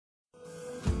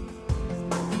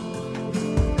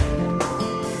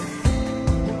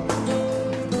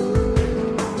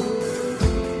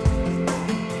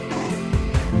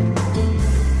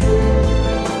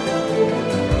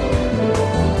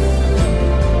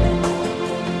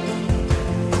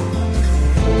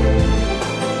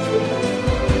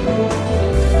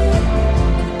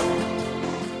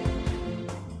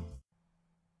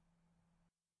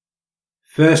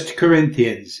1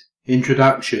 Corinthians,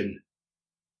 Introduction.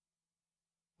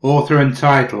 Author and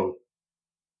title.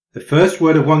 The first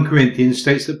word of 1 Corinthians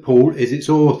states that Paul is its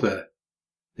author.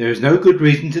 There is no good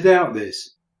reason to doubt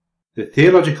this. The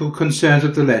theological concerns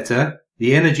of the letter,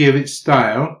 the energy of its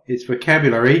style, its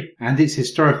vocabulary, and its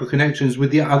historical connections with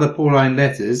the other Pauline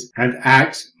letters and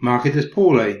Acts mark it as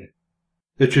Pauline.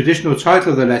 The traditional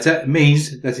title of the letter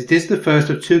means that it is the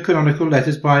first of two canonical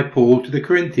letters by Paul to the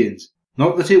Corinthians,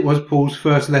 not that it was Paul's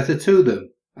first letter to them,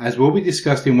 as will be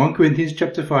discussed in 1 Corinthians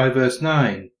chapter 5 verse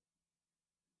 9.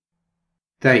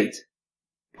 Date.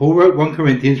 Paul wrote 1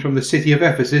 Corinthians from the city of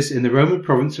Ephesus in the Roman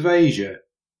province of Asia.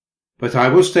 But I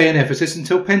will stay in Ephesus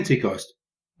until Pentecost.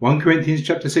 1 Corinthians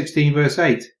chapter 16 verse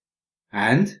 8.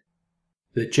 And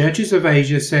the churches of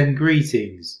Asia send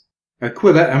greetings.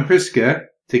 Aquila and Prisca,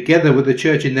 together with the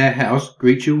church in their house,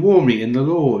 greet you warmly in the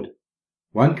Lord.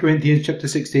 1 Corinthians chapter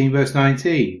 16 verse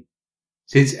 19.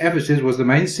 Since Ephesus was the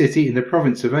main city in the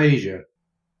province of Asia.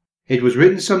 It was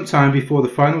written some time before the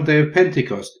final day of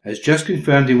Pentecost, as just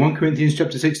confirmed in 1 Corinthians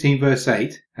chapter 16 verse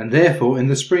 8, and therefore in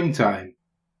the springtime.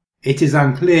 It is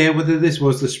unclear whether this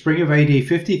was the spring of AD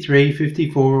 53,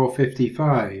 54 or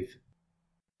 55.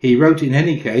 He wrote in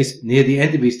any case near the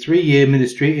end of his 3-year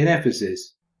ministry in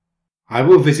Ephesus. I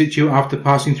will visit you after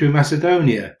passing through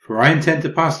Macedonia, for I intend to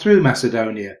pass through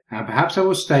Macedonia, and perhaps I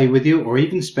will stay with you or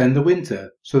even spend the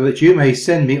winter, so that you may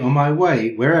send me on my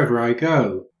way wherever I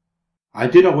go. I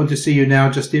do not want to see you now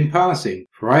just in passing,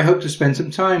 for I hope to spend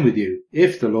some time with you,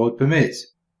 if the Lord permits.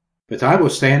 But I will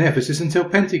stay in Ephesus until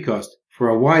Pentecost, for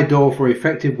a wide door for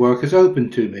effective work has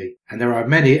opened to me, and there are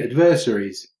many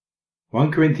adversaries. 1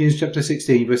 Corinthians chapter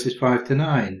 16 verses 5 to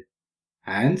 9.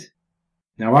 And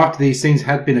now after these things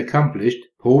had been accomplished,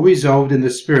 Paul resolved in the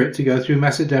Spirit to go through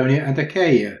Macedonia and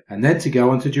Achaia, and then to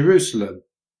go on to Jerusalem.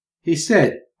 He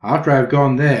said, after I have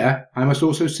gone there, I must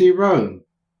also see Rome.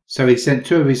 So he sent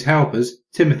 2 of his helpers,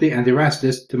 Timothy and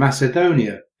Erastus, to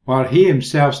Macedonia, while he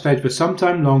himself stayed for some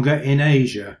time longer in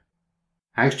Asia.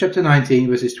 Acts chapter 19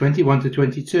 verses 21 to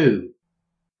 22.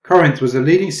 Corinth was the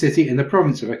leading city in the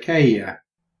province of Achaia.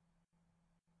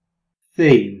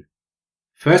 Theme.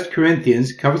 1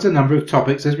 Corinthians covers a number of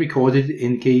topics as recorded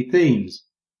in key themes.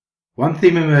 One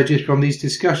theme emerges from these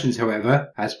discussions,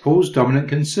 however, as Paul's dominant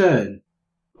concern.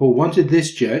 Paul wanted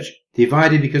this church,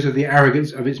 divided because of the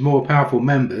arrogance of its more powerful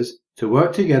members, to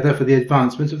work together for the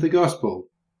advancement of the gospel.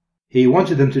 He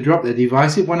wanted them to drop their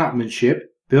divisive one-upmanship,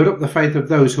 build up the faith of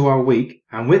those who are weak,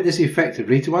 and witness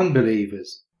effectively to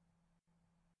unbelievers.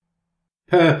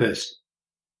 Purpose.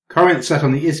 Corinth sat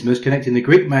on the isthmus connecting the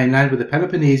Greek mainland with the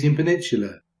Peloponnesian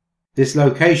Peninsula. This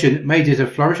location made it a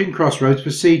flourishing crossroads for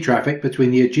sea traffic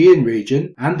between the Aegean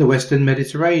region and the western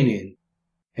Mediterranean.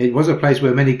 It was a place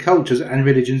where many cultures and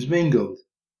religions mingled.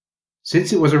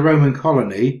 Since it was a Roman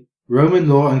colony, Roman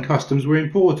law and customs were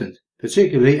important,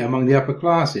 particularly among the upper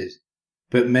classes.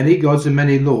 But many gods and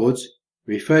many lords,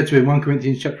 referred to in 1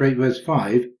 Corinthians chapter 8 verse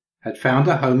 5, had found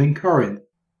a home in Corinth.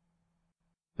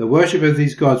 The worship of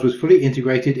these gods was fully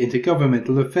integrated into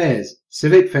governmental affairs,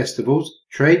 civic festivals,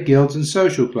 trade guilds and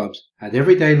social clubs, and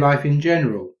everyday life in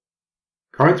general.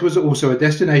 Corinth was also a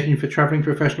destination for travelling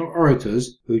professional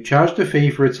orators who charged a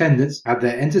fee for attendance at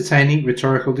their entertaining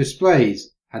rhetorical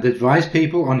displays, and advised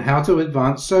people on how to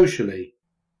advance socially.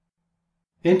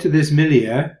 Into this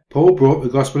milieu, Paul brought the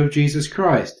gospel of Jesus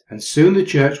Christ, and soon the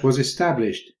church was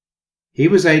established. He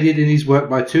was aided in his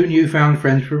work by 2 newfound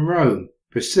friends from Rome,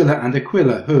 Priscilla and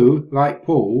Aquila, who, like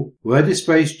Paul, were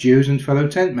displaced Jews and fellow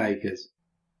tent makers.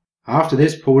 After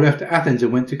this, Paul left Athens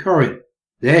and went to Corinth.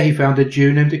 There he found a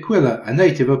Jew named Aquila, a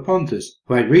native of Pontus,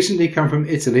 who had recently come from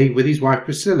Italy with his wife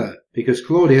Priscilla, because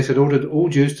Claudius had ordered all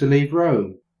Jews to leave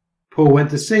Rome. Paul went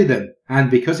to see them,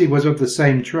 and because he was of the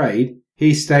same trade,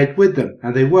 he stayed with them,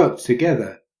 and they worked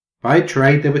together. By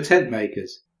trade they were tent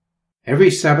makers. Every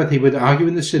Sabbath he would argue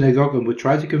in the synagogue and would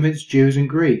try to convince Jews and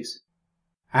Greeks.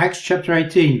 Acts chapter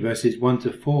 18 verses 1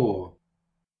 to 4.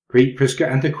 Greet Prisca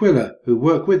and Aquila, who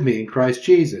work with me in Christ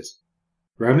Jesus.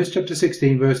 Romans chapter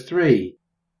 16 verse 3.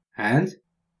 And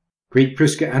greet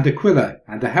Prisca and Aquila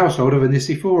and the household of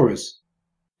Onesiphorus.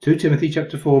 2 Timothy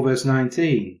chapter 4 verse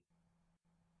 19.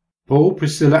 Paul,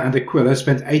 Priscilla and Aquila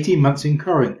spent 18 months in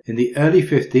Corinth in the early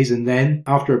 50s, and then,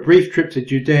 after a brief trip to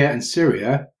Judea and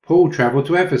Syria, Paul travelled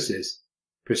to Ephesus.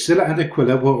 Priscilla and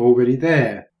Aquila were already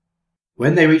there.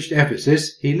 When they reached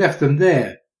Ephesus, he left them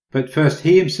there, but first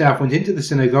he himself went into the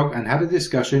synagogue and had a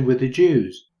discussion with the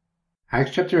Jews.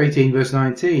 Acts chapter 18 verse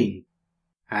 19.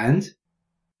 And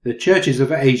the churches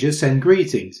of Asia send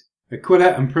greetings. Aquila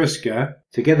and Prisca,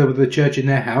 together with the church in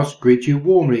their house, greet you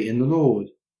warmly in the Lord.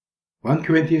 1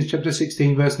 Corinthians chapter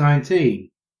 16 verse 19.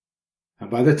 and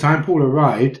by the time Paul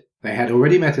arrived, they had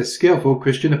already met a skillful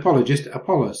Christian apologist,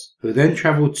 Apollos, who then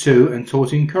travelled to and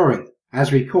taught in Corinth,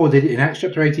 as recorded in Acts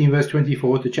chapter 18 verse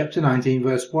 24 to chapter 19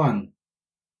 verse 1.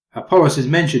 Apollos is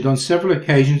mentioned on several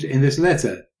occasions in this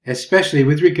letter, especially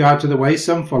with regard to the way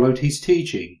some followed his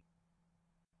teaching.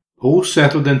 Paul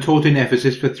settled and taught in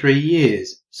Ephesus for 3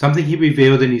 years, something he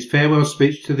revealed in his farewell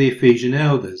speech to the Ephesian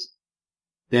elders.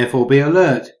 Therefore be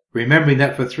alert, remembering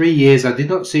that for 3 years I did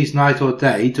not cease night or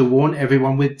day to warn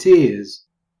everyone with tears.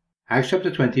 Acts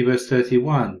chapter 20 verse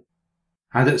 31.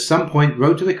 And at some point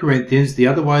wrote to the Corinthians the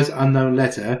otherwise unknown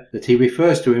letter that he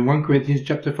refers to in 1 Corinthians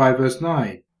chapter 5 verse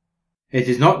 9. It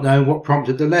is not known what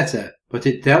prompted the letter, but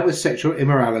it dealt with sexual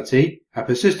immorality, a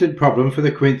persistent problem for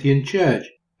the Corinthian church,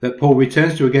 that Paul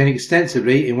returns to again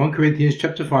extensively in 1 Corinthians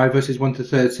chapter 5 verses 1 to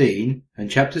 13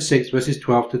 and chapter 6 verses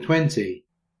 12 to 20.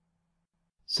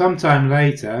 Sometime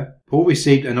later, Paul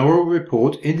received an oral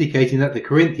report indicating that the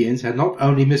Corinthians had not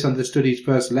only misunderstood his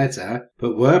first letter,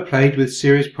 but were plagued with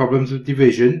serious problems of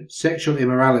division, sexual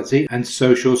immorality, and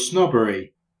social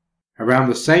snobbery. Around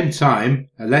the same time,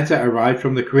 a letter arrived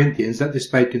from the Corinthians that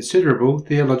displayed considerable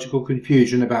theological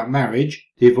confusion about marriage,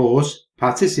 divorce,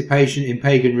 participation in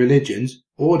pagan religions,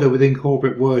 order within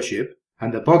corporate worship,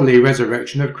 and the bodily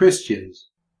resurrection of Christians.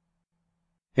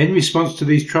 In response to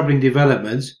these troubling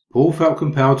developments, Paul felt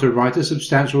compelled to write a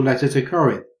substantial letter to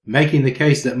Corinth, making the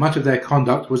case that much of their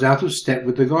conduct was out of step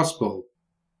with the gospel.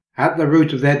 At the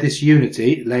root of their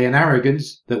disunity lay an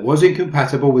arrogance that was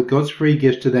incompatible with God's free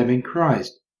gifts to them in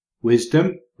Christ: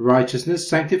 wisdom, righteousness,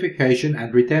 sanctification,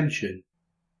 and redemption.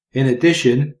 In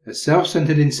addition, a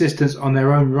self-centered insistence on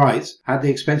their own rights at the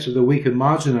expense of the weak and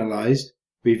marginalized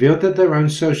revealed that their own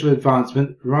social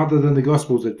advancement rather than the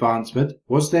gospel's advancement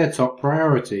was their top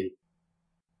priority.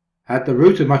 At the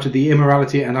root of much of the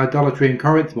immorality and idolatry in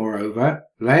Corinth, moreover,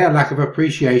 lay a lack of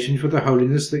appreciation for the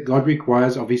holiness that God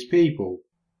requires of his people.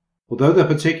 Although the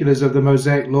particulars of the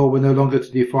Mosaic law were no longer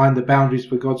to define the boundaries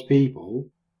for God's people,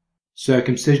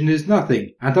 circumcision is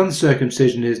nothing, and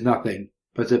uncircumcision is nothing,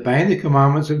 but obeying the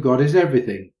commandments of God is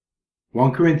everything.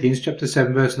 1 Corinthians chapter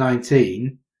 7 verse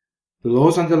 19. The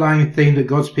law's underlying theme that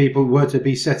God's people were to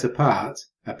be set apart,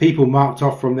 a people marked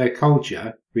off from their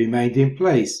culture, remained in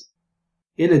place.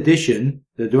 In addition,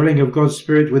 the dwelling of God's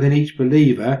Spirit within each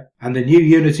believer and the new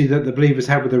unity that the believers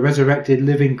have with the resurrected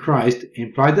living Christ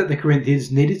implied that the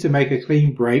Corinthians needed to make a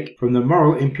clean break from the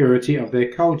moral impurity of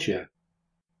their culture.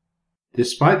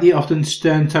 Despite the often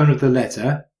stern tone of the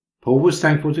letter, Paul was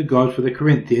thankful to God for the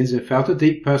Corinthians and felt a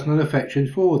deep personal affection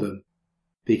for them.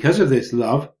 Because of this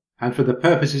love, and for the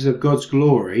purposes of God's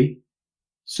glory,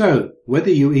 so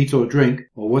whether you eat or drink,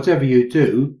 or whatever you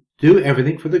do, do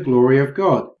everything for the glory of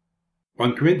God.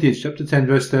 1 Corinthians chapter 10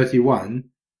 verse 31,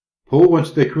 Paul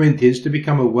wanted the Corinthians to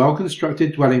become a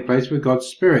well-constructed dwelling place for God's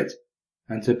Spirit,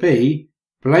 and to be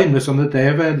blameless on the day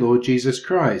of our Lord Jesus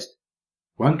Christ.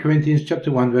 1 Corinthians chapter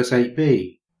 1 verse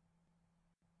 8b.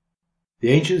 The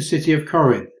ancient city of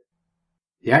Corinth.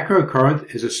 The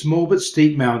Acrocorinth is a small but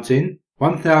steep mountain,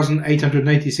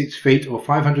 1,886 feet or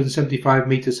 575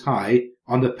 meters high,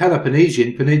 on the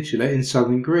Peloponnesian Peninsula in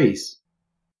southern Greece.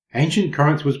 Ancient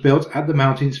Corinth was built at the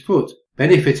mountain's foot,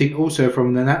 benefiting also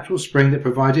from the natural spring that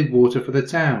provided water for the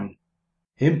town.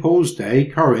 In Paul's day,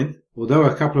 Corinth, although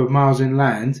a couple of miles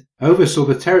inland, oversaw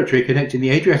the territory connecting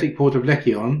the Adriatic port of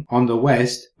Lechion on the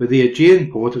west with the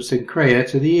Aegean port of Cenchreae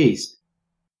to the east.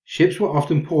 Ships were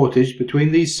often portaged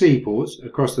between these seaports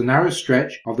across the narrow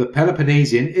stretch of the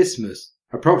Peloponnesian Isthmus,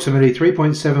 approximately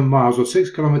 3.7 miles or 6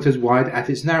 kilometers wide at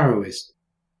its narrowest.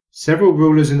 Several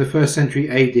rulers in the 1st century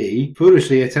AD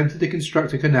foolishly attempted to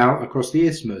construct a canal across the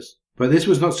isthmus, but this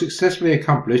was not successfully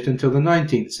accomplished until the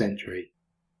 19th century.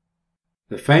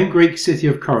 The famed Greek city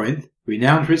of Corinth,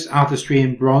 renowned for its artistry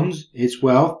in bronze, its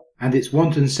wealth, and its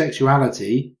wanton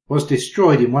sexuality, was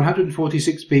destroyed in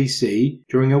 146 BC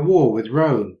during a war with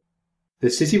Rome. The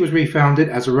city was refounded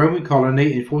as a Roman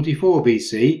colony in 44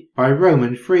 BC by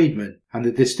Roman freedmen, and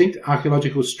the distinct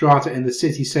archaeological strata in the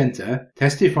city centre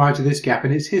testify to this gap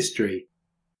in its history.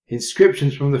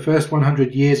 Inscriptions from the first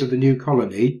 100 years of the new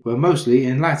colony were mostly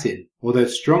in Latin, although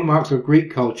strong marks of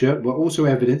Greek culture were also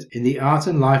evident in the art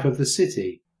and life of the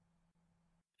city.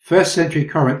 1st century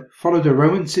Corinth followed a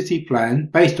Roman city plan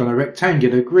based on a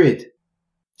rectangular grid.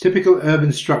 Typical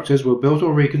urban structures were built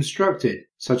or reconstructed,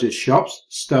 such as shops,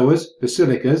 stowers,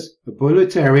 basilicas, a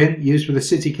boileterion used for the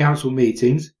city council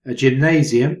meetings, a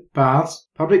gymnasium, baths,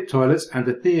 public toilets, and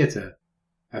a theatre.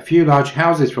 A few large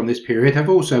houses from this period have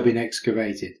also been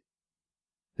excavated.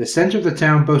 The centre of the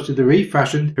town boasted the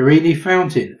refashioned Perini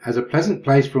fountain as a pleasant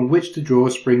place from which to draw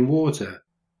spring water.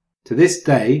 To this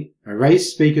day, a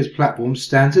raised speaker's platform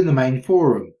stands in the main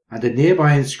forum, and a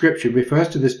nearby inscription refers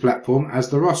to this platform as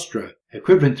the rostra,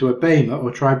 equivalent to a bema or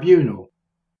tribunal.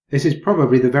 This is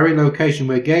probably the very location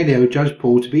where Gallio judged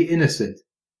Paul to be innocent.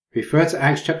 Refer to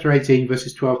Acts chapter 18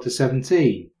 verses 12 to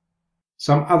 17.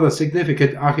 Some other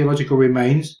significant archaeological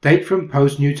remains date from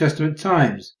post-New Testament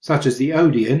times, such as the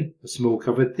Odeon, a small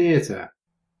covered theatre.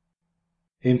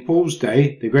 In Paul's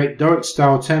day, the great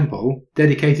Doric-style temple,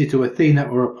 dedicated to Athena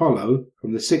or Apollo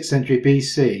from the 6th century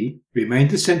BC,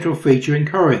 remained a central feature in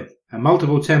Corinth, and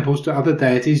multiple temples to other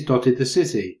deities dotted the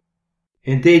city.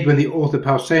 Indeed, when the author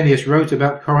Pausanias wrote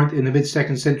about Corinth in the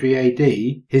mid-2nd century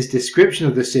AD, his description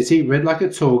of the city read like a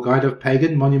tour guide of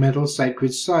pagan monumental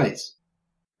sacred sites.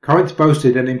 Corinth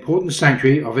boasted an important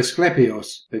sanctuary of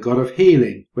Asclepios, the god of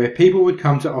healing, where people would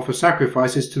come to offer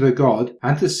sacrifices to the god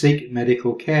and to seek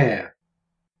medical care.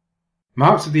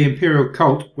 Marks of the imperial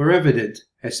cult were evident,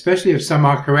 especially if some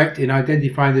are correct in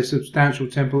identifying the substantial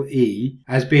temple E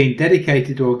as being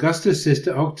dedicated to Augustus'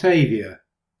 sister Octavia,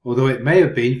 although it may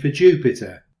have been for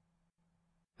Jupiter.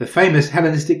 The famous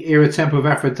Hellenistic-era temple of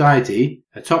Aphrodite,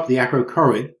 atop the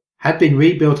Acrocorinth, had been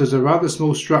rebuilt as a rather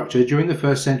small structure during the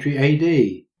 1st century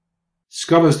AD.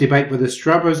 Scholars debate whether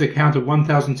Strabo's account of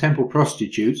 1,000 temple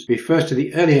prostitutes refers to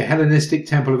the earlier Hellenistic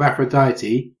temple of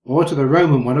Aphrodite or to the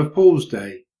Roman one of Paul's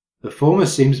day. The former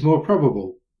seems more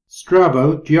probable.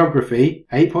 Strabo, Geography,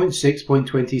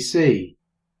 8.6.20c.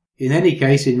 In any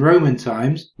case, in Roman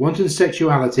times, wanton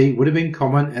sexuality would have been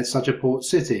common at such a port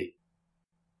city.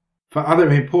 For other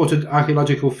important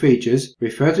archaeological features,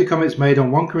 refer to comments made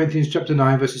on 1 Corinthians chapter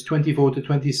 9 verses 24 to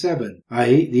 27,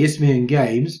 i.e. the Isthmian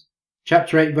Games,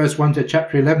 chapter 8 verse 1 to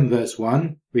chapter 11 verse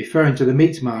 1, referring to the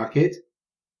meat market,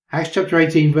 Acts chapter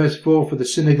 18 verse 4 for the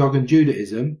synagogue and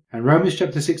Judaism, and Romans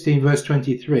chapter 16 verse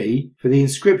 23 for the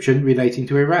inscription relating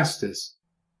to Erastus.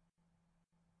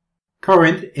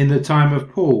 Corinth in the time of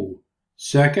Paul,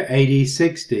 circa AD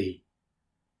 60.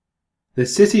 The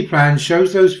city plan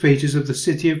shows those features of the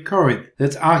city of Corinth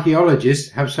that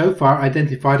archaeologists have so far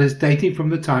identified as dating from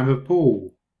the time of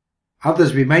Paul.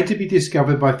 Others remain to be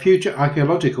discovered by future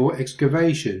archaeological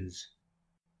excavations.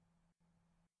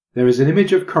 There is an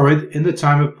image of Corinth in the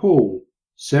time of Paul,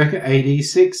 circa AD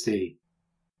 60.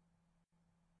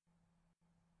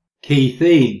 Key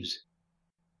themes.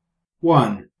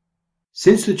 1.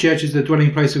 Since the church is the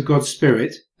dwelling place of God's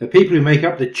Spirit, the people who make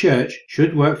up the church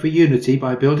should work for unity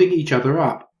by building each other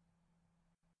up.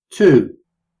 2.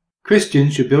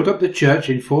 Christians should build up the church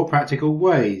in 4 practical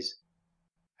ways.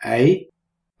 A.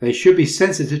 They should be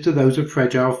sensitive to those of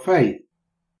fragile faith.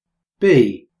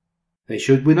 B. They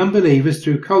should win unbelievers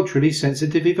through culturally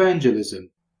sensitive evangelism.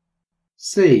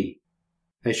 C.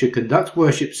 They should conduct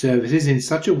worship services in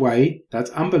such a way that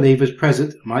unbelievers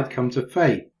present might come to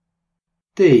faith.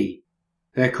 D.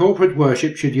 Their corporate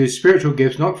worship should use spiritual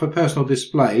gifts not for personal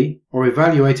display or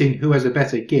evaluating who has a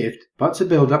better gift, but to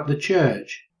build up the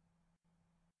church.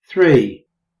 3.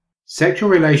 Sexual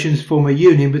relations form a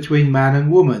union between man and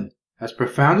woman, as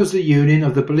profound as the union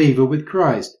of the believer with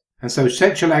Christ, and so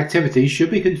sexual activities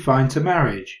should be confined to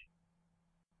marriage.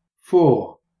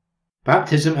 4.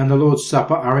 Baptism and the Lord's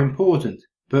Supper are important,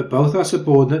 but both are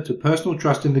subordinate to personal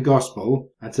trust in the gospel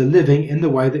and to living in the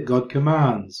way that God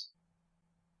commands.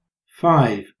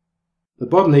 5. The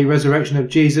bodily resurrection of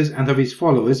Jesus and of his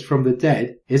followers from the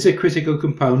dead is a critical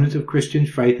component of Christian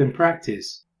faith and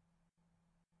practice.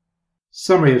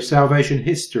 Summary of salvation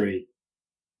history.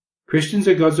 Christians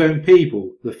are God's own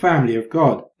people, the family of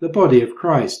God, the body of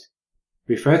Christ.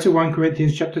 Refer to 1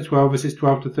 Corinthians chapter 12 verses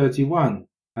 12 to 31,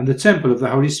 and the temple of the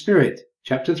Holy Spirit,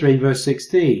 chapter 3 verse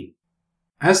 16.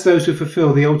 As those who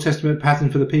fulfill the Old Testament pattern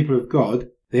for the people of God,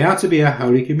 they are to be a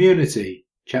holy community,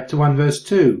 chapter 1 verse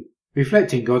 2,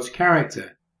 reflecting God's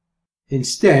character.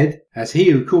 Instead, as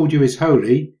he who called you is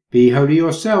holy, be holy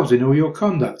yourselves in all your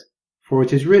conduct, for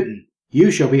it is written,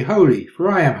 You shall be holy, for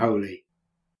I am holy.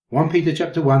 1 Peter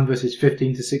chapter 1 verses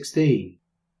 15 to 16.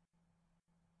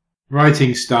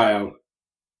 Writing style.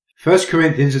 1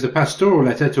 Corinthians is a pastoral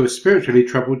letter to a spiritually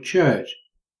troubled church.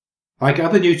 Like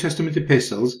other New Testament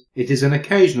epistles, it is an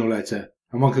occasional letter,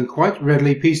 and one can quite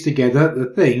readily piece together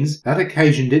the things that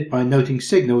occasioned it by noting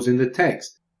signals in the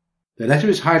text. The letter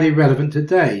is highly relevant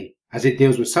today, as it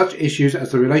deals with such issues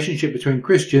as the relationship between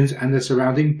Christians and the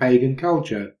surrounding pagan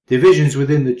culture, divisions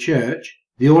within the church,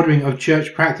 the ordering of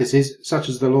church practices such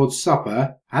as the Lord's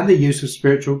Supper, and the use of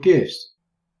spiritual gifts.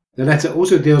 The letter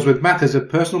also deals with matters of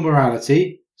personal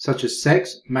morality, such as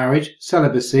sex, marriage,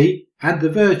 celibacy, and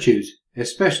the virtues,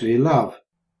 especially love.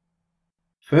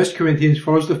 1 Corinthians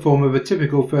follows the form of a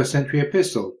typical first-century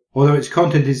epistle, although its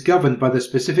content is governed by the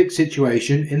specific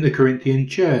situation in the Corinthian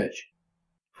church.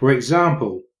 For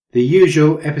example, The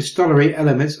usual epistolary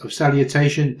elements of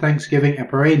salutation, thanksgiving, and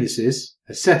paraenesis,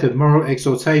 a set of moral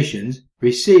exhortations,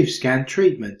 receive scant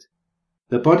treatment.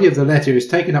 The body of the letter is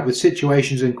taken up with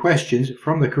situations and questions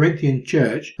from the Corinthian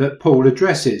church that Paul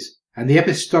addresses, and the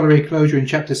epistolary closure in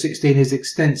chapter 16 is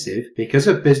extensive because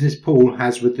of business Paul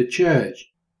has with the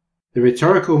church. The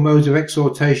rhetorical modes of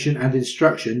exhortation and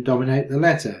instruction dominate the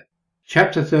letter.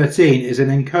 Chapter 13 is an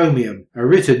encomium, a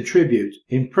written tribute,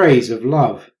 in praise of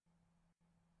love.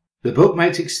 The book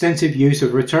makes extensive use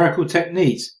of rhetorical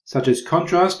techniques such as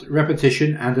contrast,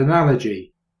 repetition, and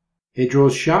analogy. It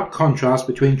draws sharp contrast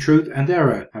between truth and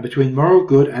error, and between moral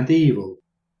good and evil.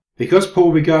 Because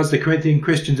Paul regards the Corinthian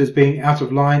Christians as being out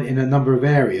of line in a number of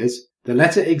areas, the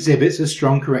letter exhibits a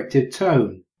strong corrective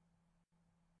tone.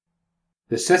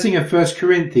 The setting of 1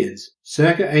 Corinthians,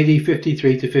 circa AD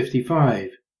 53 to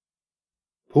 55.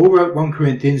 Paul wrote 1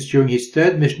 Corinthians during his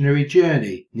third missionary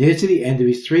journey, near to the end of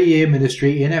his 3-year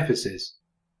ministry in Ephesus.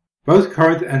 Both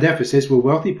Corinth and Ephesus were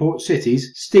wealthy port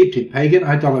cities steeped in pagan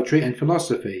idolatry and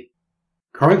philosophy.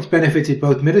 Corinth benefited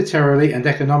both militarily and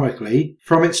economically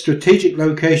from its strategic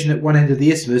location at one end of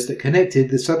the isthmus that connected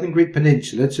the southern Greek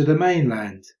peninsula to the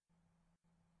mainland.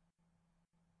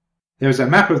 There is a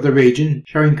map of the region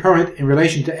showing Corinth in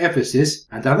relation to Ephesus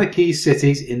and other key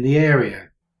cities in the area.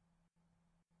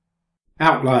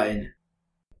 Outline.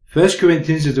 1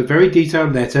 Corinthians is a very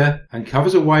detailed letter and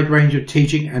covers a wide range of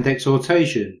teaching and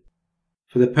exhortation.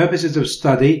 For the purposes of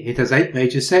study, it has 8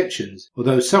 major sections,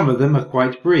 although some of them are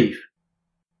quite brief.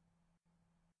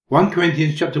 1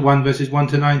 Corinthians chapter 1 verses 1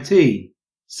 to 19.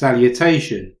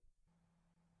 Salutation.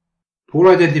 Paul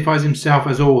identifies himself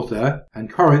as author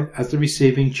and Corinth as the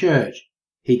receiving church.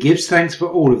 He gives thanks for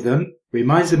all of them,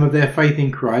 reminds them of their faith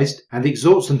in Christ, and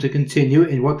exhorts them to continue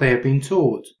in what they have been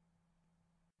taught.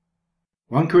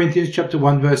 1 Corinthians chapter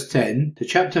 1 verse 10 to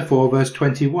chapter 4 verse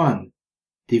 21.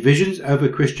 Divisions over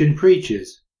Christian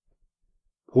preachers.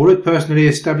 Paul had personally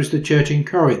established the church in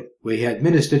Corinth, where he had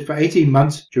ministered for 18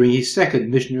 months during his second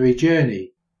missionary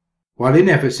journey. While in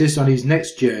Ephesus on his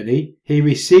next journey, he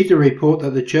received a report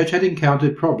that the church had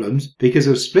encountered problems because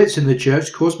of splits in the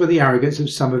church caused by the arrogance of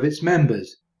some of its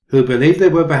members, who believed they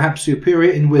were perhaps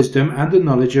superior in wisdom and the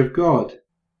knowledge of God.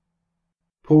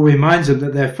 Paul reminds them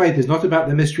that their faith is not about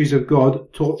the mysteries of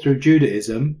God taught through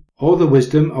Judaism or the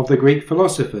wisdom of the Greek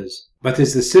philosophers, but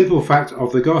is the simple fact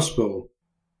of the gospel.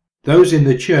 Those in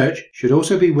the church should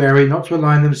also be wary not to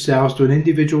align themselves to an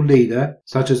individual leader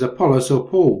such as Apollos or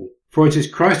Paul, for it is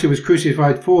Christ who was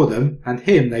crucified for them, and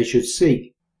him they should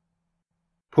seek.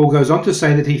 Paul goes on to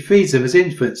say that he feeds them as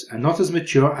infants and not as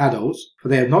mature adults, for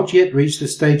they have not yet reached the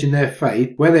stage in their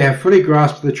faith where they have fully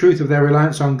grasped the truth of their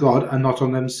reliance on God and not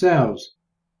on themselves.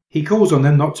 He calls on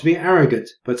them not to be arrogant,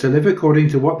 but to live according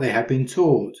to what they have been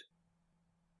taught.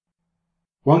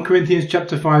 1 Corinthians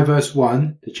chapter 5 verse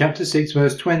 1 to chapter 6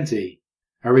 verse 20.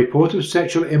 A report of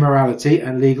sexual immorality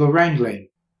and legal wrangling.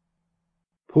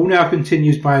 Paul now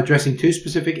continues by addressing 2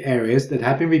 specific areas that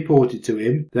had been reported to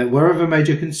him that were of a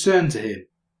major concern to him.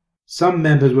 Some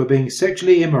members were being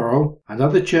sexually immoral, and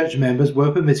other church members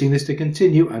were permitting this to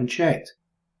continue unchecked.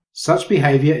 Such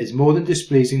behaviour is more than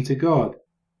displeasing to God.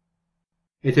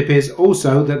 It appears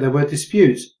also that there were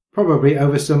disputes, probably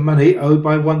over some money owed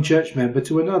by one church member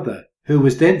to another, who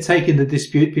was then taking the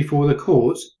dispute before the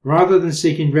courts rather than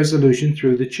seeking resolution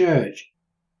through the church.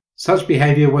 Such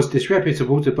behaviour was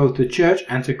disreputable to both the church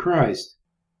and to Christ.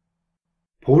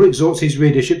 Paul exhorts his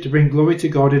readership to bring glory to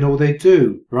God in all they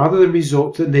do, rather than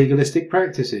resort to legalistic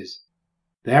practices.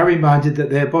 They are reminded that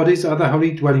their bodies are the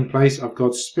holy dwelling place of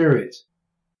God's Spirit.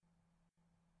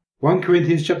 1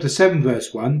 Corinthians chapter 7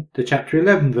 verse 1 to chapter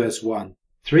 11 verse 1.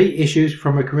 3 issues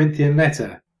from a Corinthian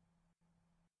letter.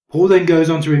 Paul then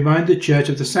goes on to remind the church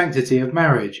of the sanctity of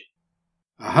marriage.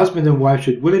 A husband and wife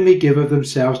should willingly give of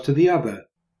themselves to the other.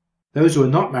 Those who are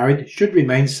not married should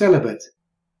remain celibate.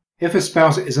 If a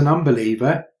spouse is an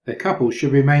unbeliever, the couple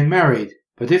should remain married,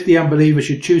 but if the unbeliever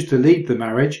should choose to leave the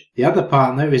marriage, the other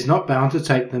partner is not bound to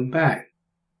take them back.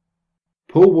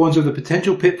 Paul warns of the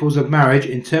potential pitfalls of marriage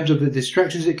in terms of the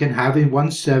distractions it can have in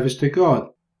one's service to God.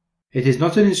 It is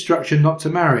not an instruction not to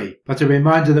marry, but a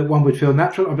reminder that one would feel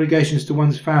natural obligations to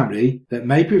one's family that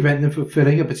may prevent them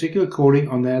fulfilling a particular calling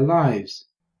on their lives.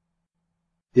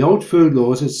 The old food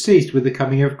laws had ceased with the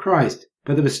coming of Christ,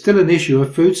 but there was still an issue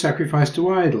of food sacrificed to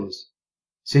idols.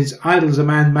 Since idols are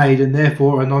man-made and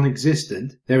therefore are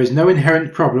non-existent, there is no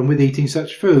inherent problem with eating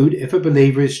such food if a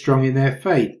believer is strong in their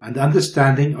faith and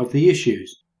understanding of the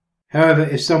issues. However,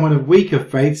 if someone of weaker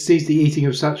faith sees the eating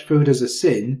of such food as a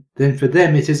sin, then for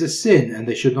them it is a sin and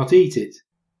they should not eat it.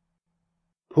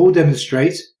 Paul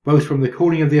demonstrates, both from the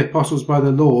calling of the apostles by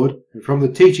the Lord and from the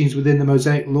teachings within the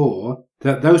Mosaic Law,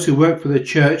 that those who work for the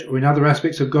church or in other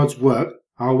aspects of God's work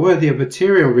are worthy of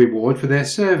material reward for their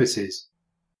services.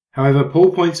 However,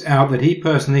 Paul points out that he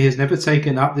personally has never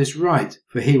taken up this right,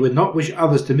 for he would not wish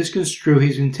others to misconstrue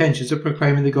his intentions of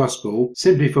proclaiming the gospel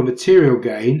simply for material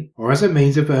gain or as a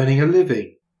means of earning a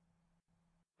living.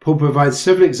 Paul provides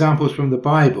several examples from the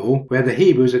Bible where the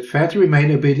Hebrews had failed to remain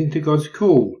obedient to God's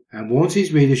call and warns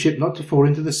his readership not to fall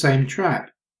into the same trap.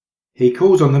 He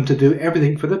calls on them to do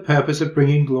everything for the purpose of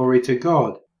bringing glory to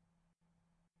God.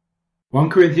 1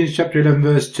 Corinthians chapter 11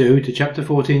 verse 2 to chapter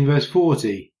 14 verse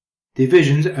 40.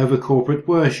 Divisions over corporate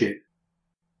worship.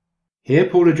 Here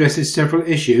Paul addresses several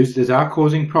issues that are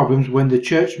causing problems when the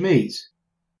church meets.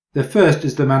 The first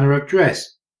is the manner of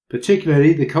dress,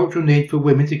 particularly the cultural need for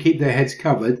women to keep their heads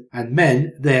covered and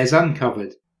men theirs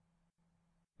uncovered.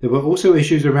 There were also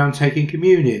issues around taking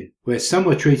communion, where some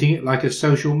were treating it like a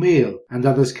social meal and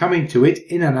others coming to it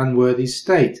in an unworthy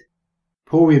state.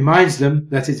 Paul reminds them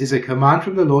that it is a command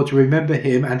from the Lord to remember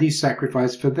him and his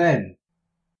sacrifice for them.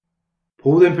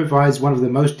 Paul then provides one of the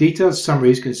most detailed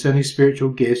summaries concerning spiritual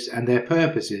gifts and their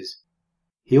purposes.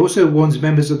 He also warns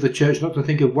members of the church not to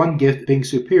think of one gift being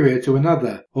superior to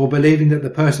another, or believing that the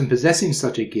person possessing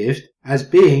such a gift as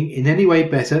being in any way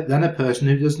better than a person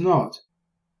who does not.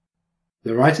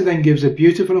 The writer then gives a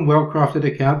beautiful and well-crafted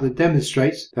account that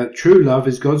demonstrates that true love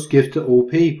is God's gift to all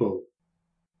people.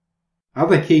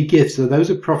 Other key gifts are those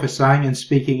of prophesying and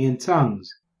speaking in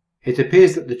tongues. It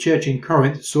appears that the church in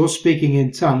Corinth saw speaking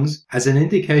in tongues as an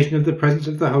indication of the presence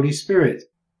of the Holy Spirit.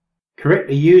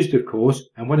 Correctly used, of course,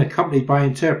 and when accompanied by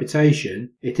interpretation,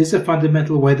 it is a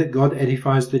fundamental way that God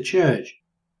edifies the church.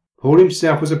 Paul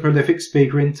himself was a prolific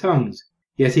speaker in tongues,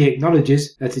 yet he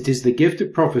acknowledges that it is the gift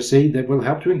of prophecy that will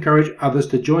help to encourage others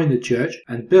to join the church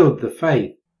and build the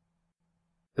faith.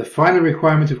 The final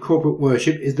requirement of corporate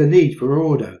worship is the need for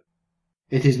order.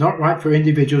 It is not right for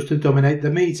individuals to dominate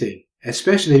the meeting,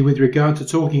 especially with regard to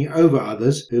talking over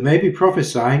others who may be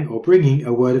prophesying or bringing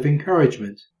a word of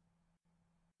encouragement.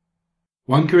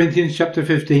 1 Corinthians chapter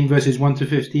 15 verses 1 to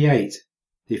 58.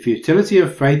 The futility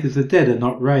of faith if the dead are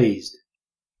not raised.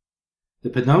 The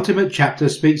penultimate chapter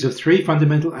speaks of three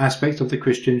fundamental aspects of the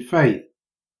Christian faith.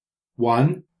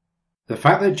 1. The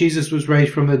fact that Jesus was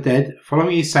raised from the dead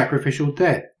following his sacrificial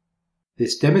death.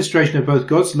 This demonstration of both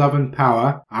God's love and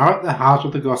power are at the heart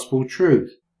of the gospel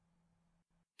truth.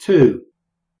 2.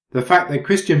 The fact that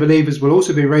Christian believers will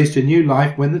also be raised to new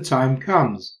life when the time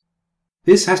comes.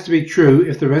 This has to be true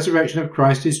if the resurrection of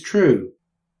Christ is true.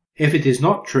 If it is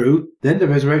not true, then the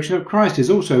resurrection of Christ is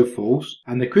also false,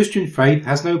 and the Christian faith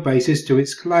has no basis to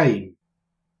its claim.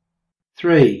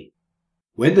 3.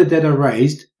 When the dead are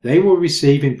raised, they will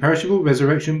receive imperishable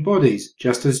resurrection bodies,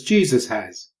 just as Jesus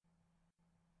has.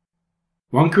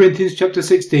 1 Corinthians chapter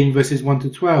 16 verses 1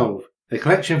 to 12. The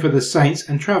collection for the saints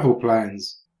and travel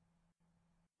plans.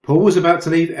 Paul was about to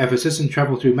leave Ephesus and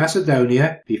travel through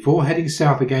Macedonia before heading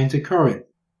south again to Corinth.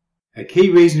 A key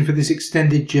reason for this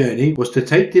extended journey was to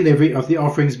take delivery of the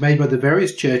offerings made by the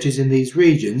various churches in these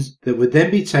regions that would then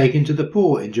be taken to the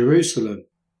poor in Jerusalem.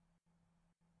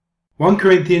 1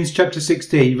 Corinthians chapter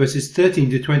 16 verses 13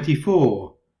 to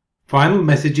 24. Final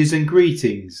messages and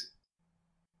greetings.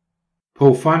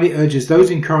 Paul finally urges those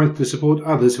in Corinth to support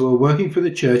others who are working for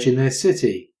the church in their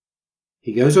city.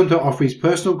 He goes on to offer his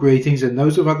personal greetings and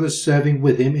those of others serving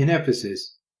with him in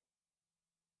Ephesus.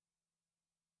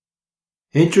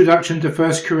 Introduction to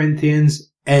 1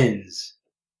 Corinthians ends.